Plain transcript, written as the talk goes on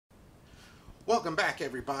Welcome back,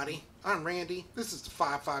 everybody. I'm Randy. This is the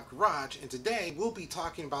 55 Garage, and today we'll be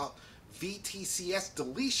talking about VTCS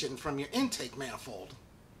deletion from your intake manifold.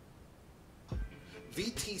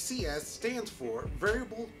 VTCS stands for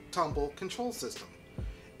Variable Tumble Control System.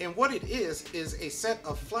 And what it is a set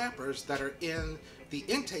of flappers that are in the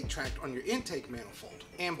intake tract on your intake manifold.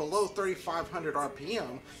 And below 3,500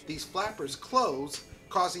 RPM, these flappers close,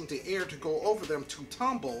 causing the air to go over them to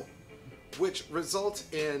tumble, which results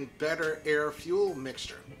in better air-fuel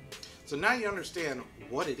mixture. So now you understand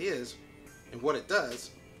what it is and what it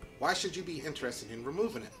does. Why should you be interested in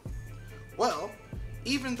removing it? Well,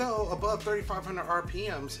 even though above 3,500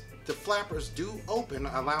 RPMs, the flappers do open,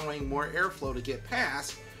 allowing more airflow to get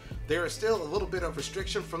past, there is still a little bit of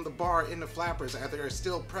restriction from the bar in the flappers as they are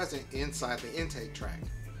still present inside the intake tract.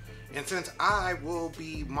 And since I will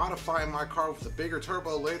be modifying my car with a bigger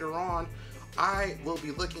turbo later on, I will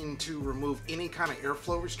be looking to remove any kind of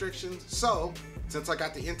airflow restrictions. So, since I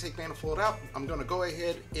got the intake manifold out, I'm going to go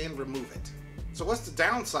ahead and remove it. So what's the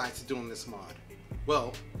downside to doing this mod?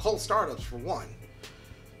 Well, cold startups for one.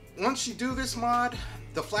 Once you do this mod,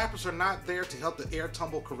 the flappers are not there to help the air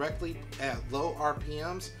tumble correctly at low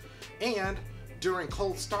RPMs, and during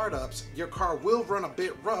cold startups, your car will run a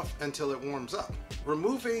bit rough until it warms up.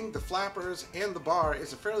 Removing the flappers and the bar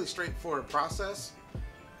is a fairly straightforward process.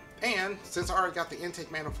 And since I already got the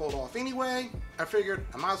intake manifold off anyway, I figured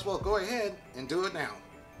I might as well go ahead and do it now.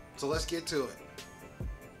 So let's get to it.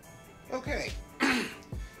 Okay,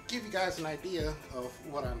 give you guys an idea of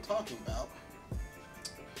what I'm talking about.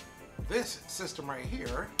 This system right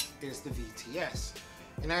here is the VTS.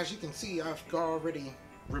 And as you can see, I've already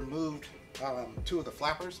removed two of the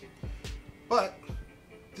flappers. But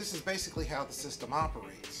this is basically how the system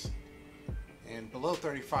operates. And below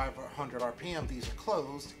 3,500 RPM, these are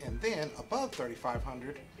closed, and then above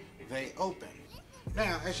 3,500, they open.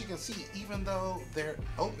 Now, as you can see, even though they're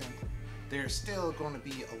open, there's still going to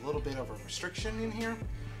be a little bit of a restriction in here.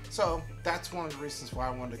 So that's one of the reasons why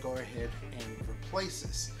I wanted to go ahead and replace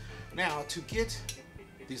this. Now, to get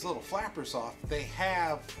these little flappers off, they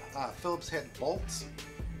have Phillips head bolts,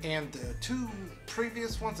 and the two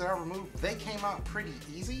previous ones that I removed, they came out pretty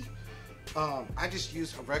easy. I just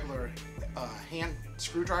used a regular hand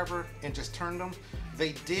screwdriver and just turned them.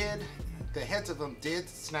 The heads of them did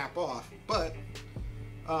snap off, but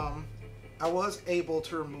I was able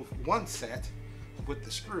to remove one set with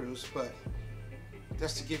the screws. But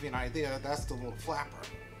just to give you an idea, that's the little flapper.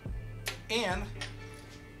 And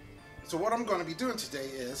so what I'm going to be doing today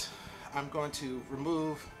is I'm going to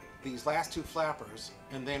remove these last two flappers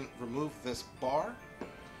and then remove this bar.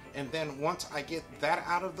 And then once I get that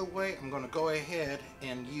out of the way, I'm going to go ahead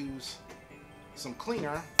and use some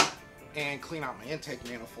cleaner and clean out my intake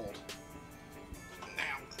manifold.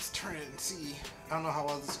 Now, let's turn it and see. I don't know how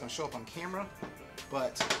well this is going to show up on camera,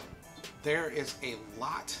 but there is a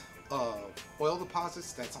lot of oil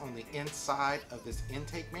deposits that's on the inside of this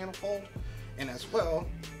intake manifold. And as well,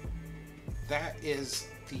 that is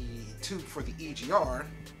the tube for the EGR,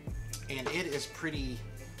 and it is pretty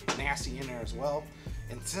nasty in there as well.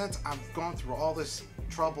 And since I've gone through all this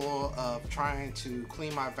trouble of trying to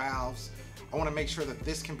clean my valves, I want to make sure that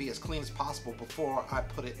this can be as clean as possible before I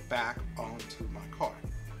put it back onto my car.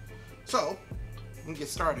 So, I'm going to get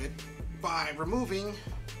started by removing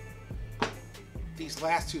these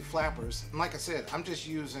last two flappers. And like I said, I'm just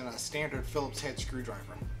using a standard Phillips head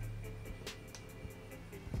screwdriver.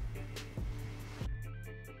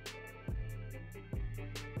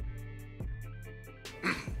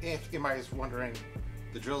 If anybody's wondering,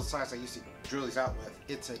 the drill size I used to drill these out with,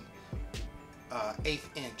 it's an 1/8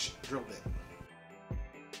 inch drill bit.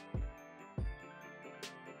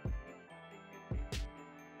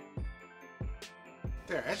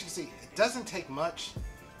 There, as you can see, it doesn't take much.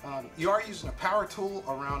 You are using a power tool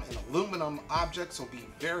around an aluminum object, so be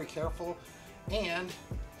very careful and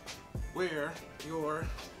wear your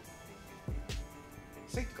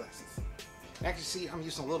safety glasses. As you can see, I'm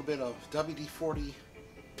using a little bit of WD-40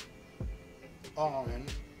 on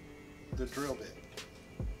the drill bit.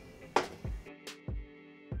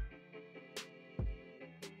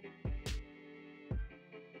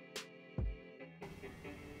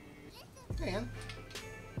 And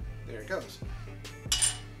there it goes.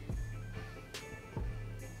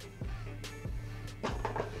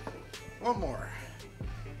 One more.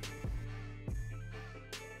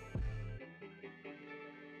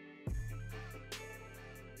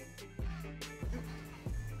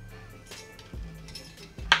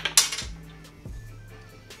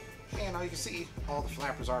 And now you can see all the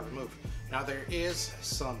flappers are removed. Now there is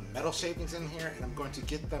some metal shavings in here, and I'm going to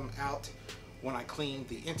get them out when I clean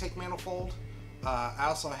the intake manifold. I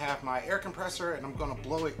also have my air compressor, and I'm going to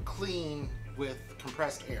blow it clean with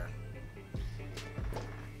compressed air.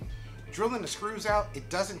 Drilling the screws out, it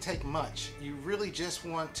doesn't take much. You really just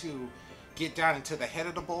want to get down into the head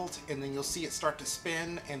of the bolt, and then you'll see it start to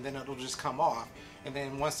spin, and then it'll just come off. And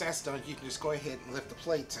then once that's done, you can just go ahead and lift the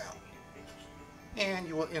plates out. And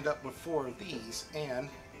you will end up with 4 of these. And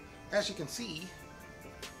as you can see,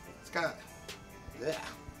 it's got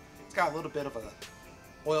a little bit of a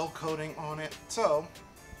oil coating on it. So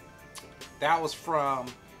that was from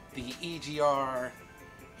the EGR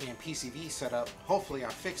and PCV setup. Hopefully I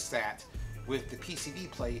fixed that with the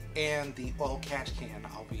PCV plate and the oil catch can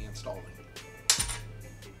I'll be installing.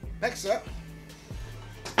 Next up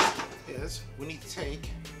is we need to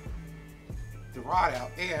take the rod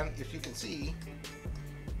out, and if you can see,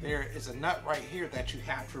 there is a nut right here that you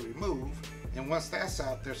have to remove, and once that's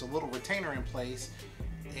out, there's a little retainer in place,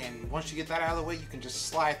 and once you get that out of the way, you can just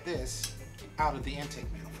slide this out of the intake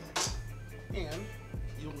manifold. And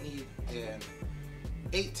you'll need an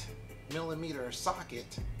 8mm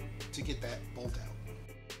socket to get that bolt out.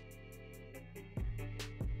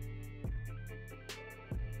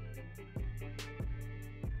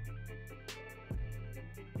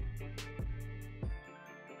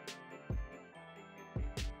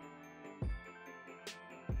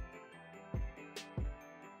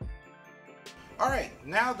 Alright,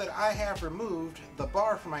 now that I have removed the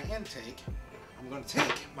bar from my intake, I'm going to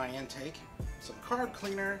take my intake, some carb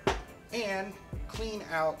cleaner, and clean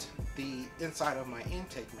out the inside of my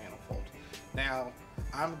intake manifold. Now,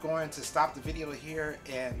 I'm going to stop the video here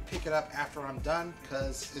and pick it up after I'm done,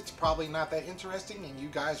 because it's probably not that interesting and you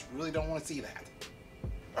guys really don't want to see that.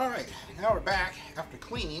 Alright, now we're back after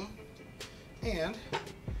cleaning, and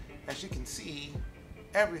as you can see,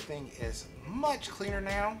 everything is much cleaner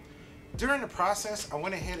now. During the process, I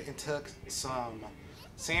went ahead and took some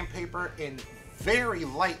sandpaper and very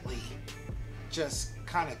lightly just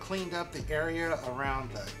kind of cleaned up the area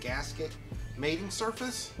around the gasket mating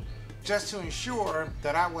surface, just to ensure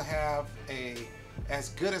that I will have as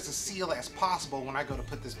good as a seal as possible when I go to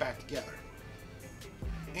put this back together.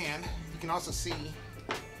 And you can also see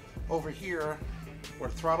over here where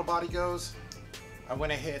the throttle body goes, I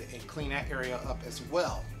went ahead and cleaned that area up as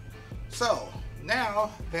well. So now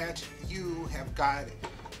that you have got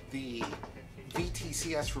the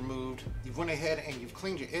VTCS removed, you've went ahead and you've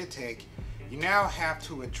cleaned your intake, you now have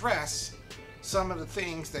to address some of the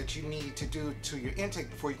things that you need to do to your intake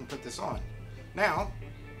before you can put this on. Now,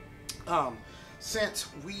 since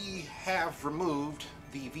we have removed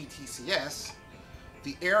the VTCS,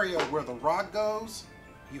 the area where the rod goes,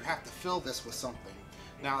 you have to fill this with something.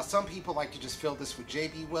 Now, some people like to just fill this with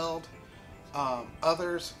JB Weld.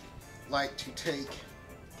 Others like to take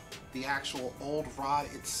the actual old rod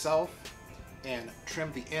itself and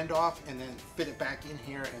trim the end off and then fit it back in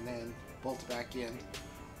here and then bolt it back in.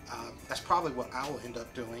 That's probably what I will end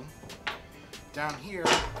up doing. Down here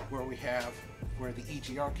where the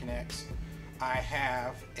EGR connects, I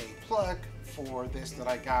have a plug for this that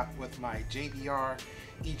I got with my JBR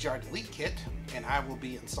EGR delete kit, and I will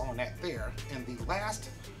be installing that there. And the last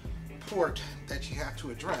port that you have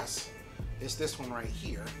to address is this one right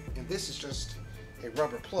here, and this is just a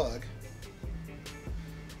rubber plug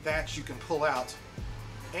that you can pull out.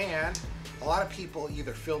 And a lot of people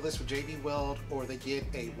either fill this with JB Weld or they get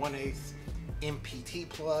a 1/8 MPT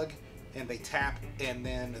plug and they tap and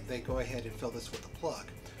then they go ahead and fill this with the plug.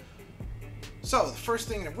 So the first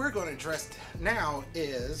thing that we're going to address now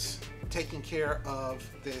is taking care of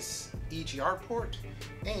this EGR port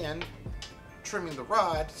and trimming the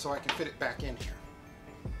rod so I can fit it back in here.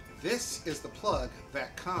 This is the plug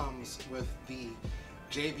that comes with the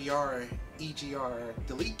JBR EGR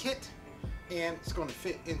delete kit, and it's going to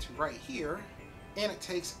fit into right here, and it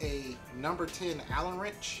takes a number 10 Allen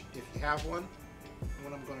wrench if you have one. And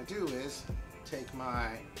what I'm going to do is take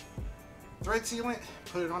my thread sealant,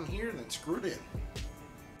 put it on here, and then screw it in.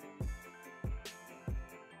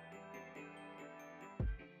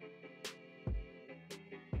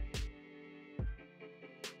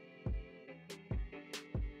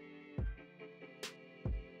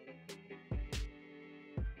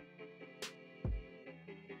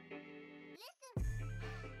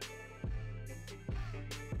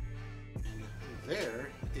 There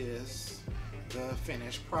is the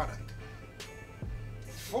finished product.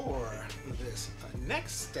 For this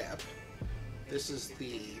next step, this is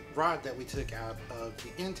the rod that we took out of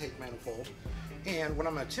the intake manifold, and what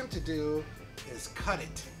I'm going to attempt to do is cut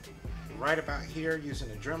it right about here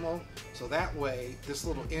using a Dremel, so that way this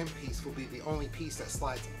little end piece will be the only piece that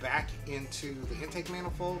slides back into the intake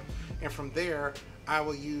manifold, and from there I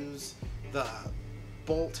will use the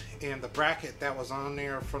bolt and the bracket that was on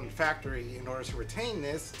there from the factory in order to retain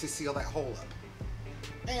this to seal that hole up.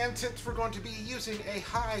 And since we're going to be using a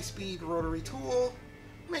high-speed rotary tool,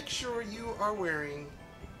 make sure you are wearing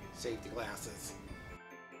safety glasses.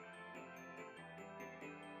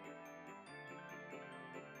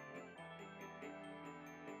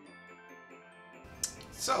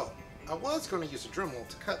 So, I was going to use a Dremel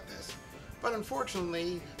to cut this, but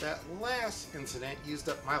unfortunately that last incident used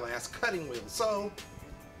up my last cutting wheel, so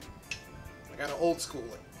I gotta old school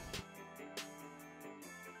it.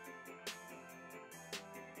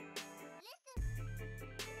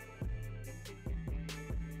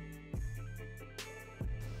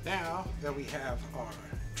 Now that we have our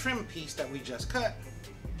trim piece that we just cut,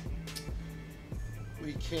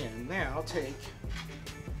 we can now take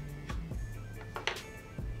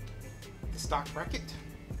the stock bracket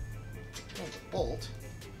and the bolt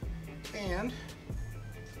and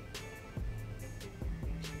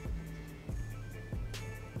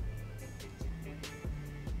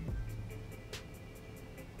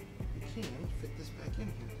we can fit this back in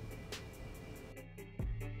here.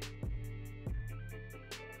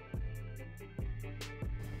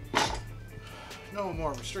 No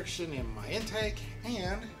more restriction in my intake,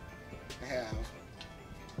 and I have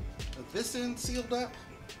this end sealed up,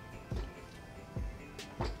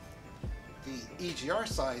 the EGR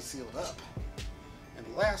side sealed up, and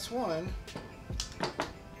the last one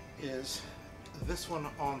is this one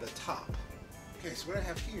on the top. Okay, so what I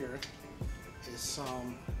have here is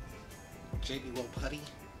some JB Weld putty.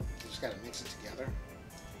 You just gotta mix it together,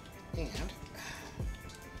 and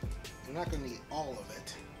I'm not gonna need all of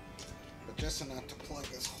it, but just enough to plug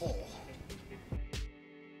this hole.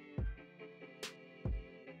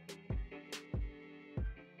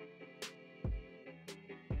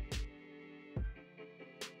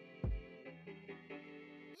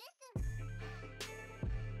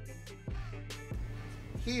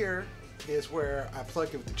 Here is where I plug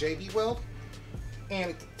it with the JB Weld,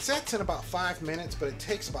 and it sets in about 5 minutes, but it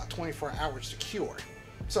takes about 24 hours to cure.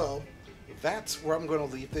 So that's where I'm going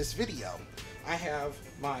to leave this video. I have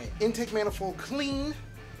my intake manifold clean,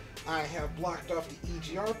 I have blocked off the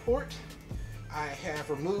EGR port, I have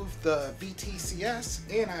removed the VTCS,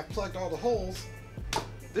 and I've plugged all the holes.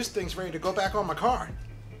 This thing's ready to go back on my car.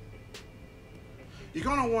 You're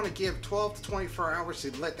going to want to give 12 to 24 hours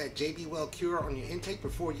to let that JB Weld cure on your intake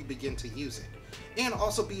before you begin to use it. And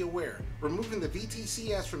also be aware, removing the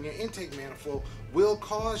VTCS from your intake manifold will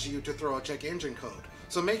cause you to throw a check engine code.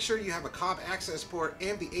 So make sure you have a cob access port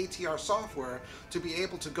and the ATR software to be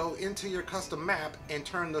able to go into your custom map and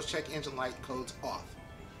turn those check engine light codes off.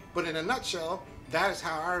 But in a nutshell, that is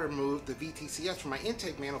how I removed the VTCS from my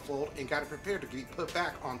intake manifold and got it prepared to be put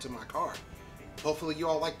back onto my car. Hopefully you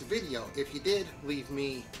all liked the video. If you did, leave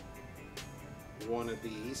me one of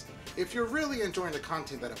these. If you're really enjoying the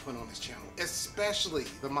content that I put on this channel, especially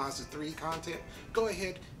the Mazda 3 content, go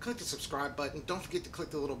ahead, click the subscribe button. Don't forget to click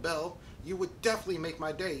the little bell. You would definitely make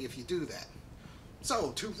my day if you do that.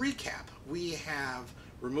 So to recap, we have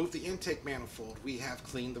removed the intake manifold, we have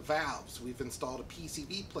cleaned the valves, we've installed a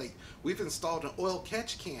PCV plate, we've installed an oil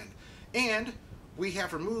catch can, and we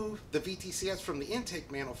have removed the VTCS from the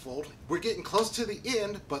intake manifold. We're getting close to the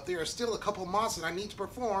end, but there are still a couple mods that I need to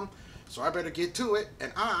perform, so I better get to it,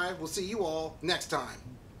 and I will see you all next time.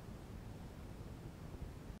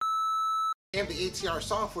 And the ATR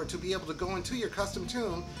software to be able to go into your custom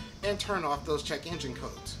tune and turn off those check engine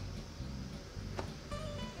codes.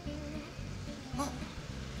 Huh.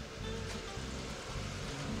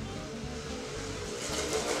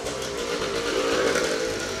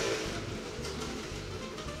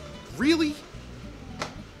 Really?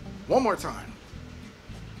 One more time.